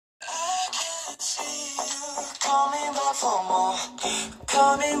Coming back for more,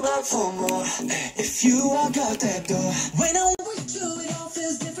 coming back for more. If you walk out that door, when I'm with you, it all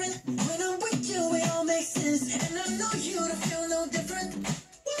feels different. When I'm with you, it all makes sense. And I know you don't feel no different.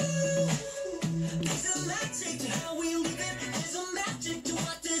 Woo! There's a magic to how we live it. There's a magic to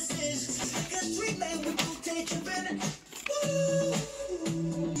what this is. It's like a dream that we both take a bit. Woo!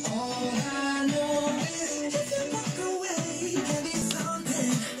 All I know is if you walk away, there'll be something.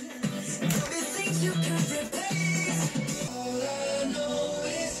 There'll be things you can't replace. All I know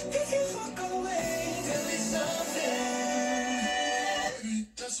is if you walk away, there'll be something. Baby,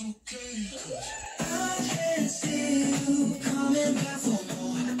 that's okay. I can see you coming back for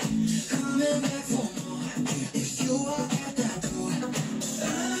more, coming back for more. If you walk out that door,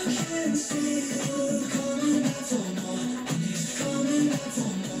 I can see you coming back for more, coming back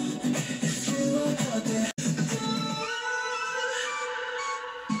for more. If you walk out that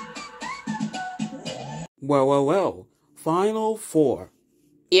Well. Final 4.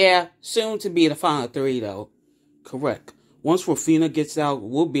 Yeah, soon to be the final 3, though. Correct. Once Rafina gets out,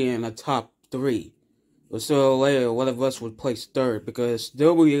 we'll be in the top 3. But so later, one of us would place 3rd, because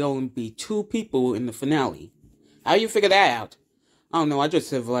there will only be 2 people in the finale. How you figure that out? I don't know, I just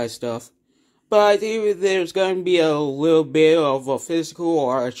civilized stuff. But either there's going to be a little bit of a physical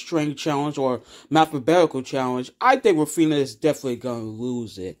or a strength challenge or mathematical challenge, I think Rafina is definitely going to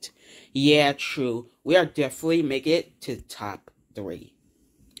lose it. Yeah, true. We are definitely making it to the top 3.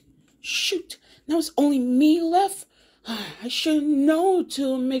 Shoot, now it's only me left? I should know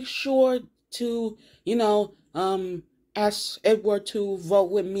to make sure to, ask Edward to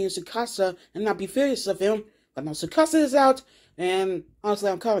vote with me and Tsukasa and not be furious of him. But now Tsukasa is out, and honestly,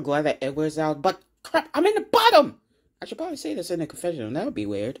 I'm kind of glad that Edward's out. But crap, I'm in the bottom! I should probably say this in the confessional. That would be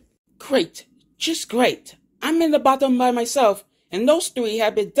weird. Great. Just great. I'm in the bottom by myself, and those 3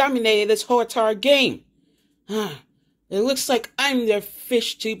 have been dominating this whole entire game. It looks like I'm the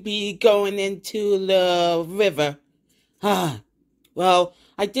fish to be going into the river. Well,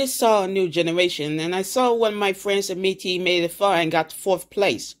 I did saw a new generation, and I saw one of my friends at Meaty made it far and got 4th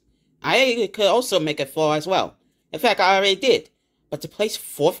place. I could also make it far as well. In fact, I already did. But to place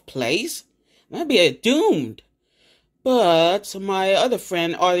 4th place? That'd be doomed. But my other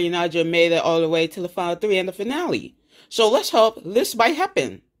friend, Arlinaja, made it all the way to the final 3 and the finale. So let's hope this might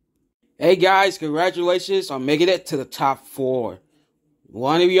happen. Hey guys, congratulations on making it to the top 4.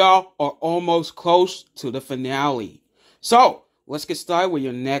 One of y'all are almost close to the finale. So, let's get started with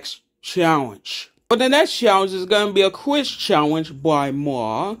your next challenge. But the next challenge is going to be a quiz challenge by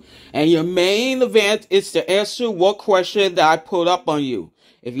Ma. And your main event is to answer what question that I put up on you.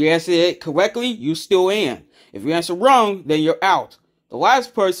 If you answer it correctly, you still in. If you answer wrong, then you're out. The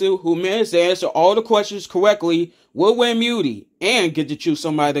last person who manages to answer all the questions correctly will win immunity and get to choose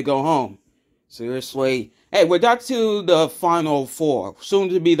somebody to go home. Seriously. Hey, we're down to the final 4. Soon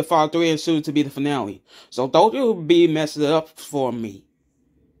to be the final 3 and soon to be the finale. So don't you be messing it up for me.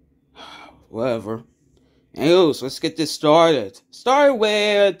 Whatever. Anyways, let's get this started. Start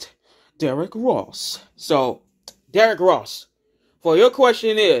with Derek Ross. So, Derek Ross, for your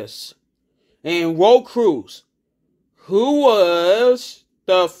question is, in Road Cruise, who was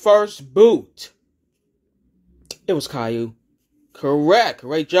the first boot? It was Caillou. Correct.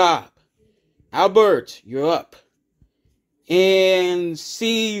 Great job. Albert, you're up. In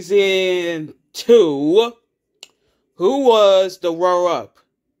season 2, who was the runner-up?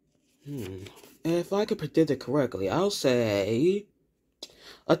 If I could predict it correctly, I'll say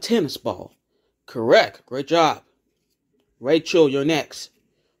a tennis ball. Correct. Great job. Rachel, you're next.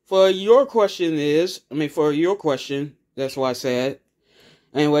 For your question, that's what I said.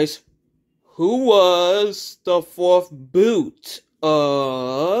 Anyways, who was the 4th boot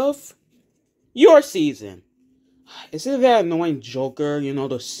of your season? Is it that annoying Joker,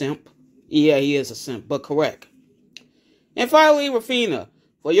 the simp? Yeah, he is a simp, but correct. And finally, Rafina,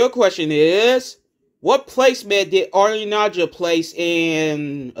 for your question is, what placement did Arlinaja place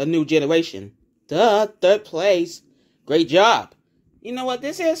in A New Generation? Duh, 3rd place. Great job. You know what,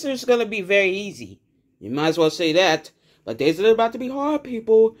 this answer is going to be very easy. You might as well say that. But days are about to be hard,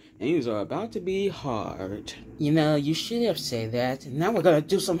 people. And these are about to be hard. You should have said that. Now we're going to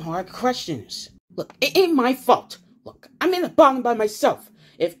do some hard questions. Look, it ain't my fault. Look, I'm in the bottom by myself.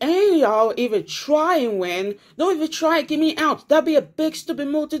 If any of y'all even try and win, don't even try and get me out. That'd be a big stupid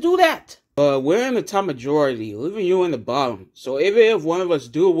move to do that. But we're in the top majority, leaving you in the bottom. So even if one of us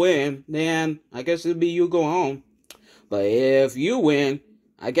do win, then I guess it'd be you go home. But if you win,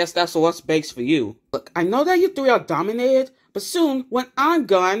 I guess that's what's baked for you. Look, I know that you 3 are dominated, but soon, when I'm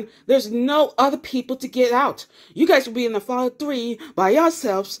gone, there's no other people to get out. You guys will be in the final 3 by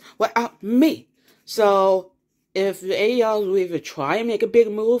yourselves without me. So, if any of y'all will even try and make a big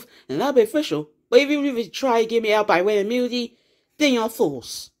move, then that'll be official. But if you even try to get me out by way of immunity, then y'all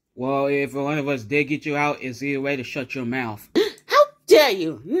fools. Well, if one of us did get you out, it's either way to shut your mouth. How dare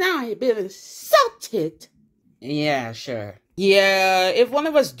you! Now I've been insulted! Yeah, sure. Yeah, if one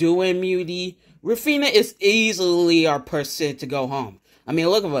of us do immunity, Rufina is easily our person to go home. I mean,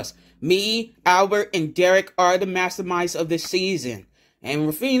 look at us. Me, Albert, and Derek are the masterminds of this season. And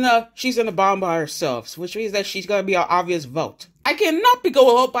Rufina, she's in the bottom by herself, which means that she's gonna be our obvious vote. I cannot be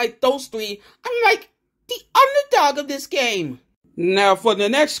going up by those three. I'm like the underdog of this game. Now, for the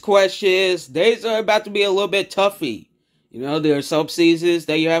next questions, these are about to be a little bit toughy. You know, there are some seasons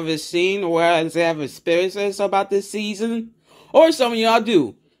that you haven't seen or have experiences about this season, or some of y'all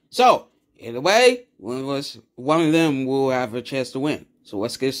do. So, either way, one of them will have a chance to win. So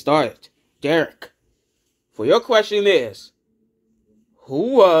let's get started. Derek, for your question is,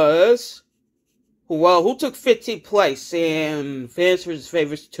 who took 15th place in Fans vs.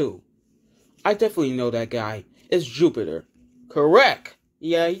 Favorites 2? I definitely know that guy. It's Jupiter. Correct.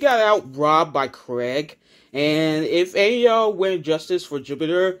 Yeah, he got out-robbed by Craig. And if any of y'all win justice for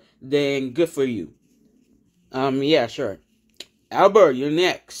Jupiter, then good for you. Yeah, sure. Albert, you're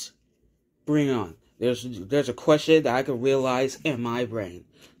next. Bring on. There's a question that I can realize in my brain.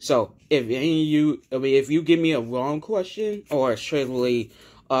 So, if any of you, if you give me a wrong question, or a straightly,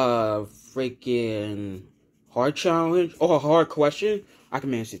 freaking hard challenge, or a hard question, I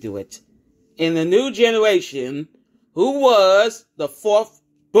can manage to do it. In the new generation, who was the 4th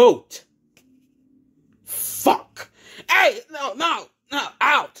boot? Fuck! Hey, no,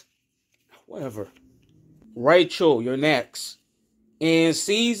 out! Whatever. Rachel, you're next. In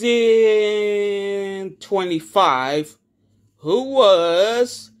season 25, who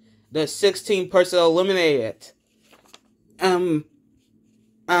was the 16th person eliminated?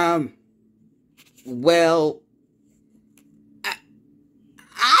 Well,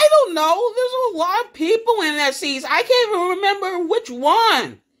 I don't know. There's a lot of people in that season. I can't even remember which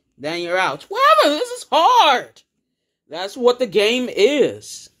one. Then you're out. Whatever, this is hard. That's what the game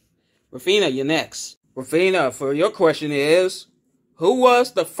is. Rufina, you're next. Rufina, for your question is, who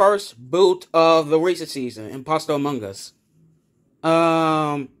was the first boot of the recent season, Imposter Among Us?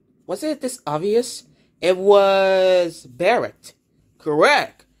 Was it this obvious? It was Barrett.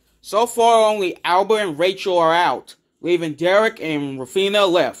 Correct. So far, only Albert and Rachel are out, leaving Derek and Rufina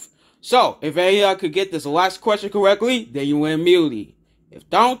left. So, if any of y'all could get this last question correctly, then you win immunity. If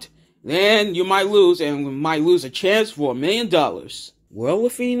don't, then you might lose, and we might lose a chance for $1 million. Well,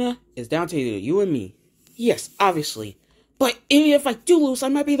 Rufina, it's down to either you and me. Yes, obviously. But even if I do lose, I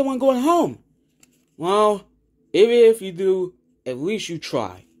might be the one going home. Well, even if you do, at least you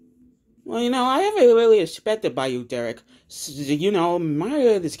try. Well, you know, I haven't really expected by you, Derek. You know,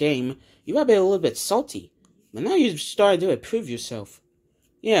 Mario this game, you might be a little bit salty. But now you started to improve yourself.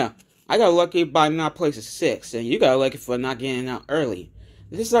 Yeah, I got lucky by not placing 6, and you got lucky for not getting out early.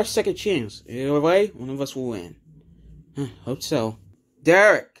 This is our second chance. Either way, one of us will win. Hope so.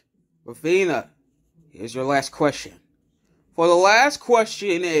 Derek, Rufina, here's your last question. For the last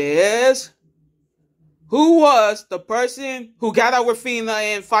question is, who was the person who got out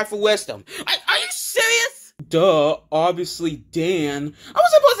Rufina in Fight for Wisdom? Are you serious? Duh, obviously Dan. I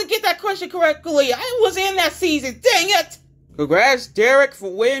was supposed to get that question correctly. I was in that season, dang it! Congrats, Derek,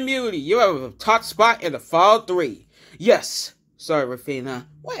 for winning immunity. You have a top spot in the Fall 3. Yes. Sorry, Rufina.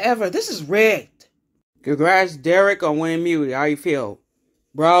 Whatever, this is rigged. Congrats, Derek, on winning immunity. How you feel?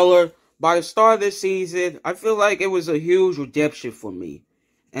 Brawler, by the start of this season, I feel like it was a huge redemption for me.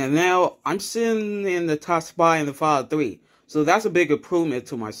 And now, I'm sitting in the top spot in the Fall 3. So that's a big improvement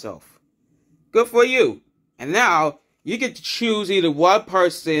to myself. Good for you. And now, you get to choose either one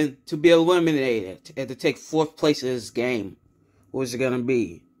person to be eliminated and to take 4th place in this game. Who's it gonna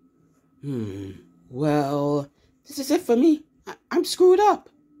be? Well, this is it for me. I'm screwed up.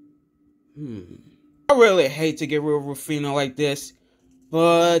 I really hate to get rid of Rufina like this,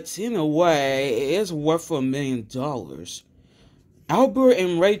 but in a way, it's worth $1 million. Albert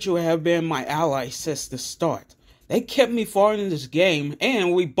and Rachel have been my allies since the start. They kept me far in this game,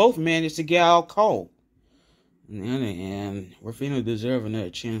 and we both managed to get out cold. On the other hand, Rufina deserves another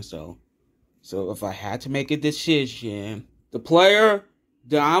chance though. So if I had to make a decision, the player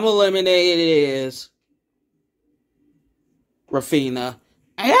that I'm eliminated is Rufina.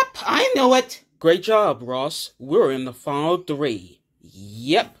 Yep, I know it. Great job, Ross. We're in the final 3.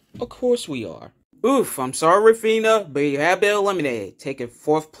 Yep, of course we are. Oof, I'm sorry, Rufina, but you have been eliminated, taking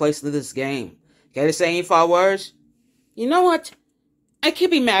 4th place in this game. Care to say any 5 words? You know what? I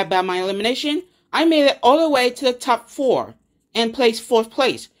can't be mad about my elimination. I made it all the way to the top 4 and placed 4th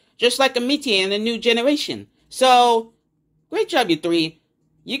place. just like Amity and the new generation. So, great job, you three.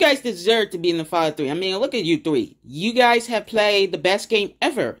 You guys deserve to be in the Final 3. I mean, look at you three. You guys have played the best game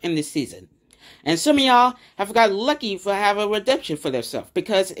ever in this season. And some of y'all have got lucky for having a redemption for themselves.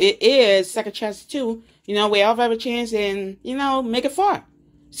 Because it is Second Chance 2. You know, we all have a chance and, you know, make it far.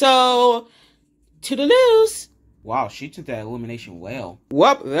 So, toodaloos. Wow, she took that elimination well.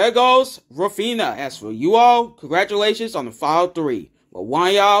 Well, there goes Rufina. As for you all, congratulations on the Final 3. But one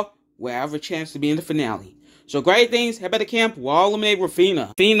of y'all will have a chance to be in the finale. So great things, head back to camp, we'll all eliminate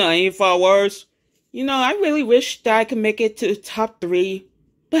Rufina. Rufina, any final words? You know, I really wish that I could make it to the top 3.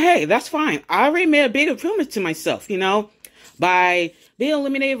 But hey, that's fine. I already made a big improvement to myself, you know, by being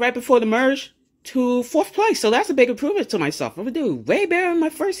eliminated right before the merge to 4th place. So that's a big improvement to myself. I'm going to do way better in my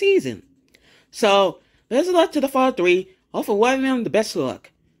first season. So, best of luck to the Final 3. Hope for one of them the best of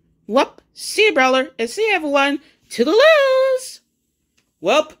luck. Well, see you, brother, and see everyone. Toodaloos!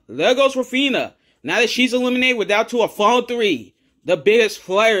 Well, there goes Rufina. Now that she's eliminated, we're down to a Final 3. The biggest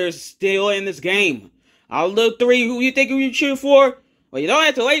players still in this game. Our little 3, who you think you cheer for? Well, you don't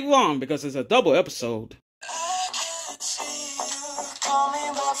have to wait long because it's a double episode.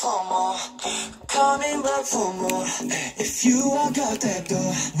 Coming back for more, coming back for more. If you walk out that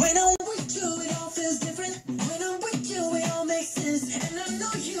door, when I'm with you, it all feels different. When I'm with you, it all makes sense. And I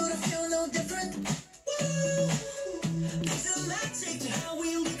know you to feel no different. Woo! There's a magic to how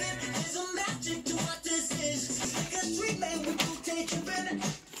we live it. There's a magic to what this is. It's like a dream made with you taking it.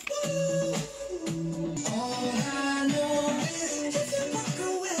 Woo! All I know is if you walk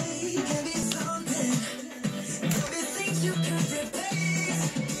away, there'll be something. There'll be things you can't replace.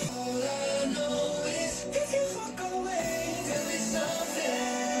 All I know is if you walk away, there'll be something.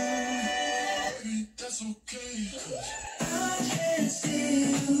 That's okay. I can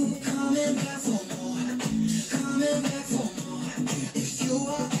see you coming back for more, coming back for more. If you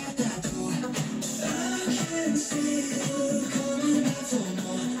walk out that door, I can see you coming back for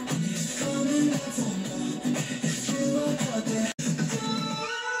more, coming back for more. If you walk out that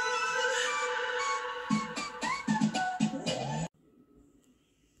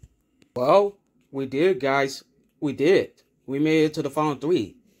Well, we did, guys. We did. We made it to the Final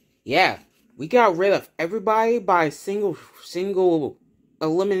 3. Yeah, we got rid of everybody by single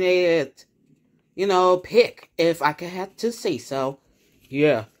eliminated, you know, pick, if I could have to say so.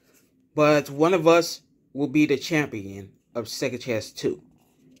 Yeah, but one of us will be the champion of Second Chance 2.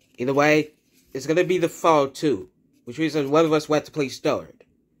 Either way, it's going to be the Final 2, which means that one of us will have to place third.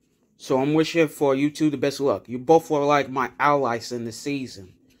 So I'm wishing for you two the best of luck. You both were like my allies in the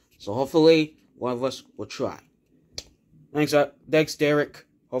season. So hopefully, one of us will try. Thanks, Derek.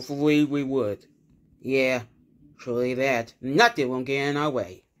 Hopefully, we would. Yeah, truly that. Nothing won't get in our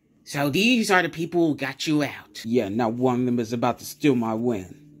way. So these are the people who got you out. Yeah, not one of them is about to steal my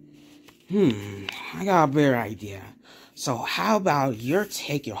win. I got a better idea. So how about you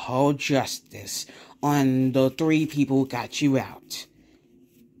take your whole justice on the 3 people who got you out?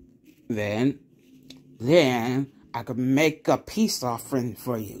 Then I could make a peace offering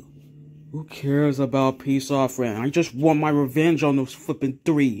for you. Who cares about peace offering? I just want my revenge on those flipping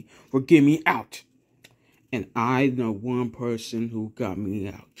 3 for getting me out. And I know one person who got me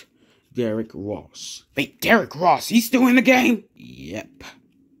out. Derek Ross. Wait, Derek Ross? He's still in the game? Yep.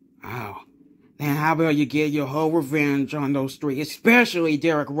 Wow. Then how about you get your whole revenge on those 3, especially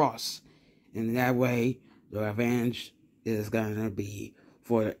Derek Ross? And that way, the revenge is gonna be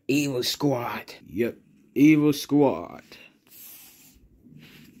for the Evil Squad. Yep, Evil Squad.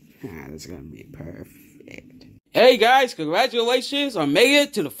 That's gonna be perfect. Hey guys, congratulations on making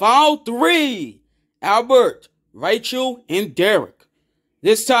it to the Final 3! Albert, Rachel, and Derek.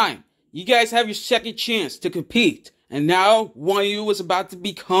 This time, you guys have your second chance to compete. And now, one of you is about to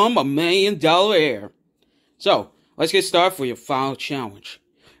become $1 million heir. So, let's get started for your final challenge.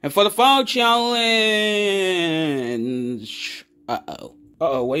 And for the final challenge...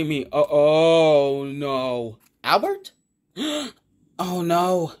 what do you mean? Oh, no. Albert? Oh,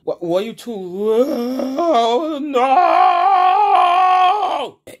 no. What are you two... Oh, no!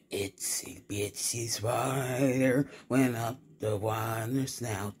 Itsy bitsy spider went up the water's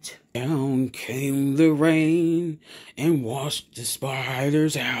snout. Down came the rain and washed the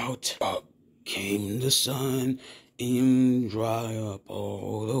spiders out. Up came the sun and dry up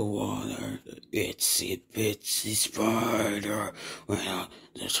all the water. The itsy bitsy spider went up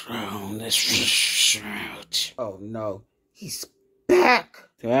the spout. Oh no, he's back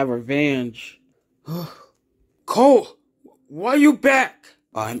to have revenge. Cole, why are you back?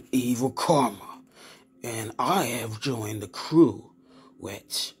 I'm Evil Karma, and I have joined the crew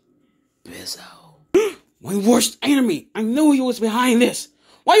with Bizzo. My worst enemy! I knew he was behind this!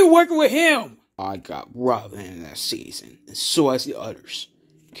 Why you working with him? I got robbed in that season, and so has the others.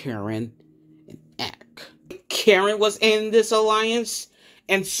 Karen and Ack. Karen was in this alliance,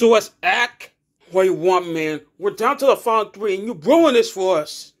 and so has Ack? What do you want, man? We're down to the final 3, and you ruined this for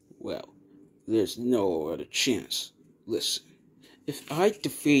us. Well, there's no other chance. Listen, if I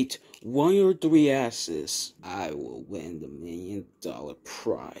defeat one of your 3 asses, I will win the $1 million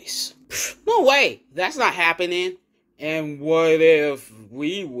prize. No way! That's not happening. And what if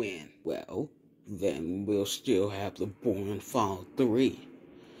we win? Well, then we'll still have the boring final 3.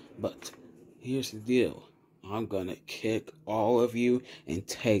 But here's the deal. I'm gonna kick all of you and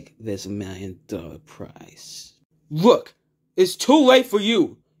take this $1 million prize. Look, it's too late for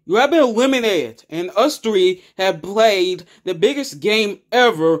you. You have been eliminated, and us 3 have played the biggest game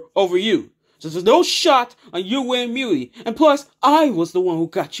ever over you. So there's no shot on you winning immunity. And plus, I was the one who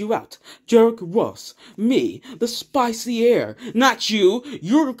got you out. Derek Ross, me, the spicy air. Not you.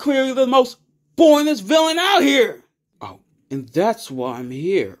 You're clearly the most boringest villain out here. Oh, and that's why I'm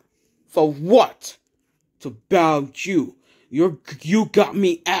here. For what? To bow you. You got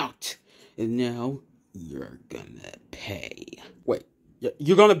me out. And now, you're gonna pay. Wait,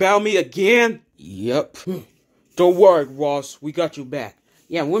 you're gonna bow me again? Yep. Don't worry, Ross. We got you back.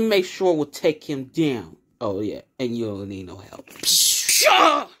 Yeah, we'll make sure we'll take him down. Oh, yeah, and you don't need no help.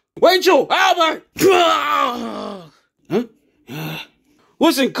 Rachel! Albert! Huh?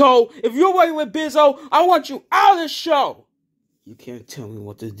 Listen, Cole, if you're working with Bizzo, I want you out of the show! You can't tell me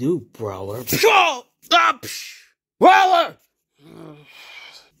what to do, Brawler. Brawler!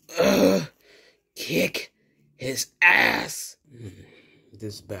 Kick his ass!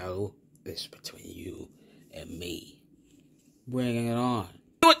 This battle is between you and me. Bring it on.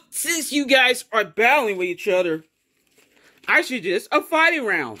 Since you guys are battling with each other, I suggest a fighting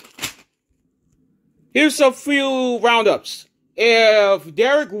round. Here's a few roundups. If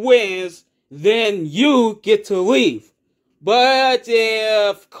Derek wins, then you get to leave. But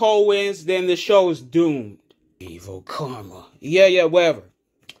if Cole wins, then the show is doomed. Evil karma. Yeah, whatever.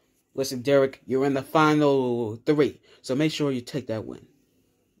 Listen, Derek, you're in the final 3, so make sure you take that win.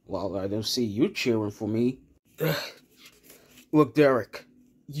 Well, I don't see you cheering for me. Look, Derek,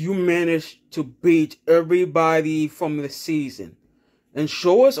 you managed to beat everybody from the season. And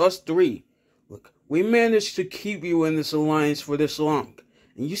show us 3. Look, we managed to keep you in this alliance for this long.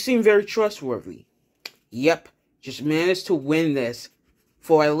 And you seem very trustworthy. Yep, just managed to win this.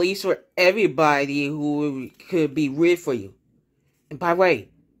 For at least for everybody who could be rooted for you. And by the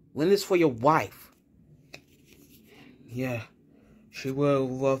way, win this for your wife. Yeah, she will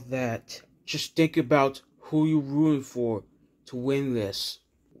love that. Just think about who you're rooting for to win this.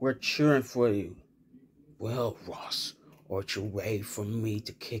 We're cheering for you. Well, Ross, aren't you ready for me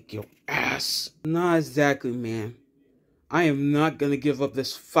to kick your ass? Not exactly, man. I am not gonna give up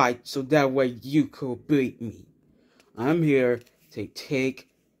this fight so that way you could beat me. I'm here to take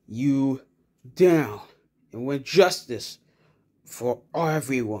you down and win justice for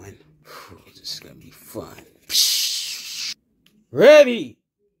everyone. This is gonna be fun. Ready,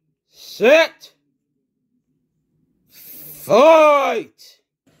 set, fight!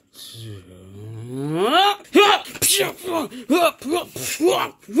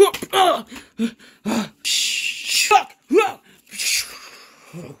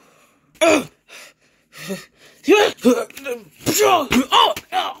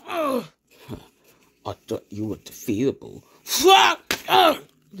 I thought you were defeatable.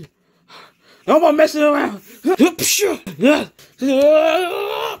 No more messing around.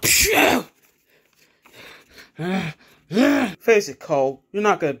 Face it, Cole. You're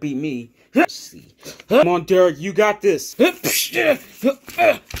not gonna beat me. See. Come on, Derek. You got this. You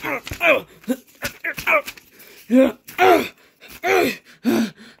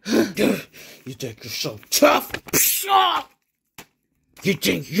think you're so tough? You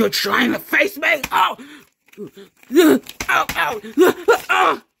think you're trying to face me?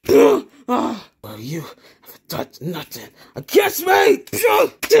 Well, you have done nothing against me!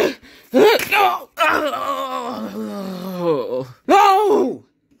 No!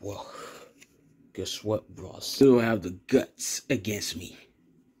 Well, guess what, Ross? You have the guts against me.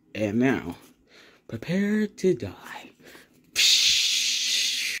 And now, prepare to die.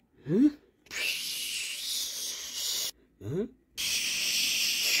 Huh? Huh?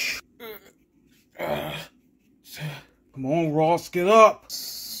 Come on, Ross, get up!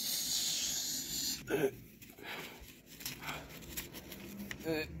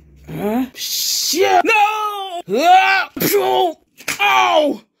 Shit! No! Oh!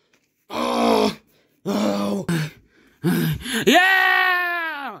 Oh! Oh!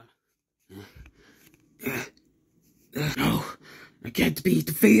 Yeah! No! I can't be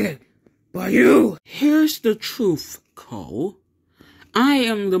defeated by you. Here's the truth, Cole. I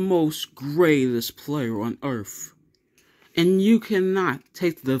am the most greatest player on Earth. And you cannot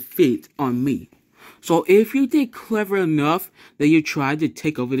take the defeat on me. So if you think clever enough that you tried to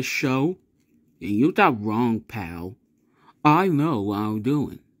take over the show, then you thought wrong, pal. I know what I'm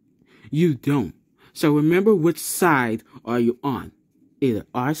doing. You don't. So remember, which side are you on? Either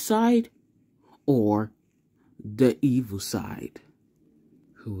our side or the evil side.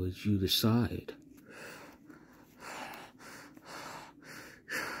 Who would you decide?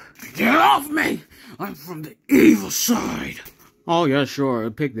 Get off me! I'm from the evil side. Oh yeah, sure, I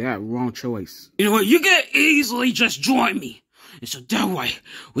picked that. Wrong choice. You know what, you can easily just join me. And so that way,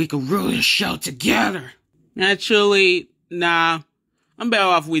 we can rule the show together. Actually, nah. I'm better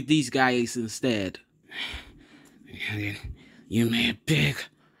off with these guys instead. You made a big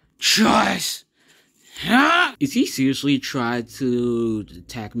choice. Huh? Is he seriously trying to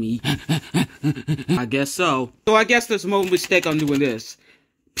attack me? I guess so. So I guess there's no mistake on doing this.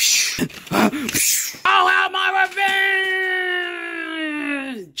 I'll have my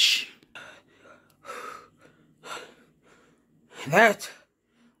revenge! That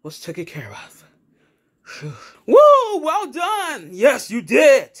was taken care of. Woo! Well done! Yes, you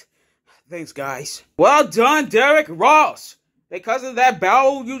did! Thanks, guys. Well done, Derek Ross! Because of that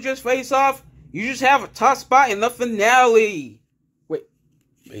battle you just faced off, you just have a top spot in the finale! Wait,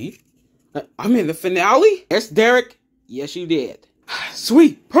 me? I'm in the finale? Yes, Derek. Yes, you did.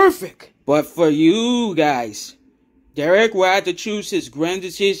 Sweet, perfect. But for you guys, Derek will have to choose his grand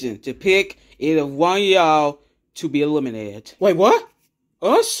decision to pick either one of y'all to be eliminated. Wait, what?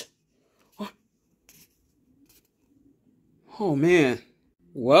 Us? Oh, man.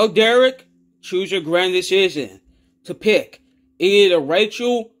 Well, Derek, choose your grand decision to pick either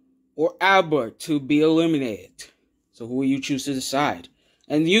Rachel or Albert to be eliminated. So who will you choose to decide?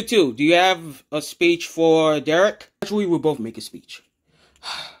 And you two, do you have a speech for Derek? Actually, we'll both make a speech.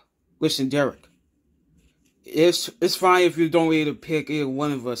 Listen, Derek. It's fine if you don't either pick either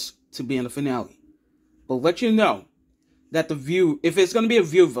one of us to be in the finale. But let you know that if it's going to be a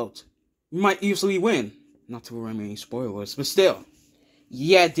view vote, you might easily win. Not to run any spoilers, but still.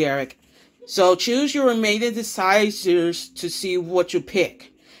 Yeah, Derek. So choose your remaining decisors to see what you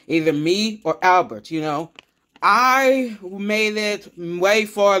pick. Either me or Albert, you know. I made it way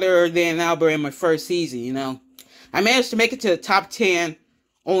farther than Albert in my first season, you know. I managed to make it to the top 10,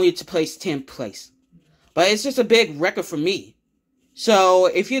 only to place 10th place. But it's just a big record for me. So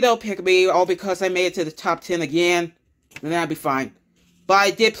if you don't pick me, all because I made it to the top 10 again, then that'd be fine. But I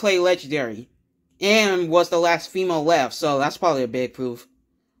did play Legendary, and was the last female left, so that's probably a big proof.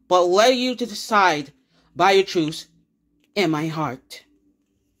 But let you to decide by your choice and my heart.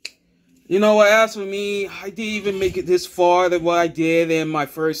 You know what, as for me, I didn't even make it this far than what I did in my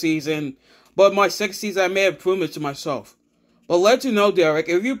first season. But my second season, I made improvements to myself. But let you know, Derek,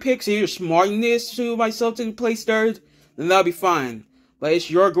 if you pick your smartness to myself to place third, then that'll be fine. But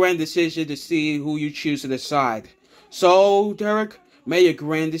it's your grand decision to see who you choose to decide. So, Derek, make your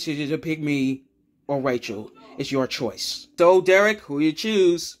grand decision to pick me or Rachel. It's your choice. So, Derek, who you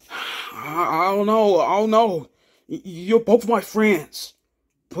choose? I don't know. You're both my friends.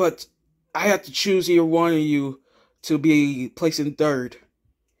 But I have to choose either one of you to be placed in third.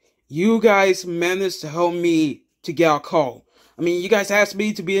 You guys managed to help me to get a call. I mean, you guys asked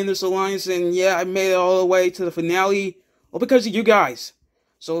me to be in this alliance, and yeah, I made it all the way to the finale, all because of you guys.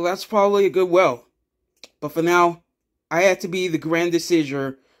 So that's probably a good well. But for now, I had to be the grand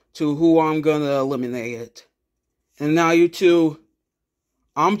decision to who I'm gonna eliminate. And now you two,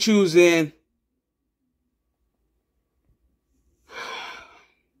 I'm choosing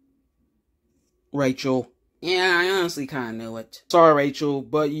Rachel. Yeah, I honestly kind of knew it. Sorry, Rachel,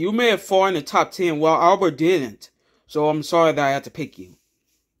 but you may have fallen in the top 10 while Albert didn't. So I'm sorry that I had to pick you.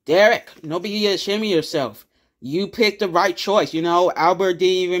 Derek, don't be ashamed of yourself. You picked the right choice, you know. Albert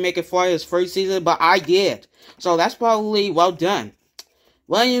didn't even make it far his first season, but I did. So that's probably well done.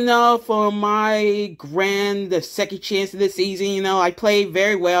 Well, you know, for my the second chance of this season, you know, I played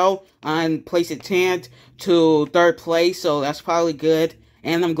very well on placing 10th to 3rd place, so that's probably good.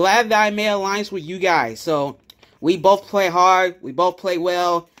 And I'm glad that I made an alliance with you guys. So, we both play hard, we both play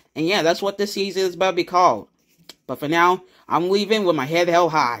well, and yeah, that's what this season is about to be called. But for now, I'm leaving with my head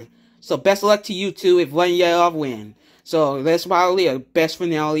held high. So, best of luck to you two if one of y'all win. So, that's probably the best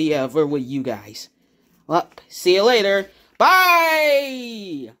finale ever with you guys. Well, see you later.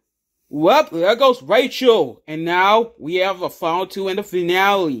 Bye! Well, there goes Rachel. And now, we have a final two in the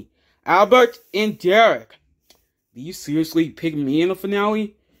finale. Albert and Derek. Do you seriously pick me in the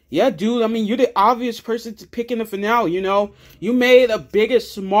finale? Yeah, dude, I mean, you're the obvious person to pick in the finale, you know? You made a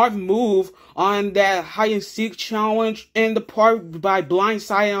biggest smart move on that hide-and-seek challenge in the part by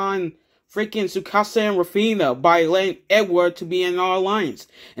blindsiding on freaking Tsukasa and Rafina by letting Edward to be in our alliance.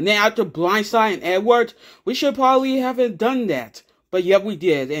 And then after blindsiding Edward, we should probably haven't done that. But yet we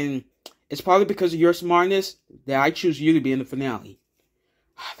did, and it's probably because of your smartness that I choose you to be in the finale.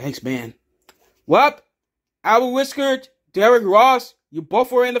 Thanks, man. Well, Albert Whiskered, Derek Ross, you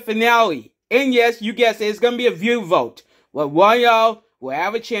both were in the finale. And yes, you guessed it, it's going to be a view vote. Well, one of y'all will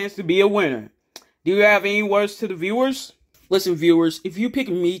have a chance to be a winner. Do you have any words to the viewers? Listen, viewers, if you pick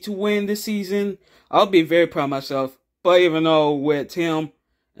me to win this season, I'll be very proud of myself. But even though with Tim,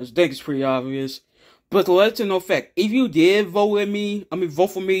 I think it's pretty obvious. But to let it to no effect, if you did vote for me,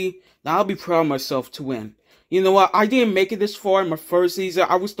 then I'll be proud of myself to win. You know what? I didn't make it this far in my first season.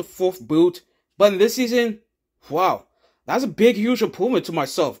 I was the 4th boot. But in this season, wow. That's a big, huge improvement to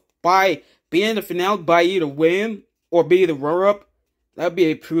myself. By being in the finale, by either win or be the runner-up, that'd be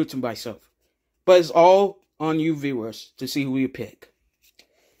a proof to myself. But it's all on you viewers to see who you pick.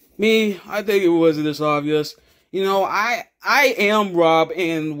 Me, I think it wasn't this obvious. You know, I am Rob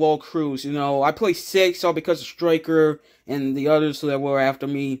in World Cruise. You know, I play 6 all because of Striker and the others that were after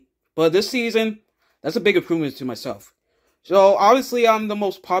me. But this season, that's a big improvement to myself. So, obviously, I'm the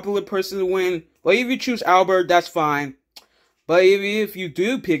most popular person to win. But if you choose Albert, that's fine. But if you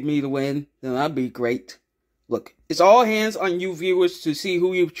do pick me to win, then that'd be great. Look, it's all hands on you viewers to see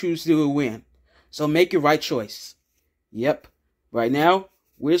who you choose to win. So make your right choice. Yep. Right now,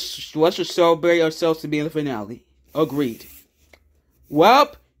 let's just celebrate ourselves to be in the finale. Agreed.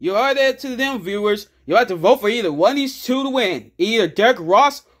 Well, you heard it to them viewers. You have to vote for either one of these two to win. Either Derek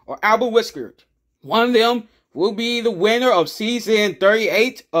Ross or Albert Whiskered. One of them will be the winner of Season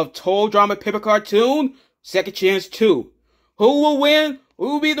 38 of Total Drama Paper Cartoon, Second Chance 2. Who will win? Who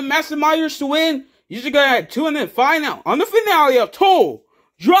will be the masterminders to win? You're just gonna tune in and find out on the finale of Total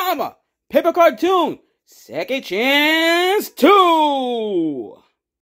Drama Paper Cartoon, Second Chance 2.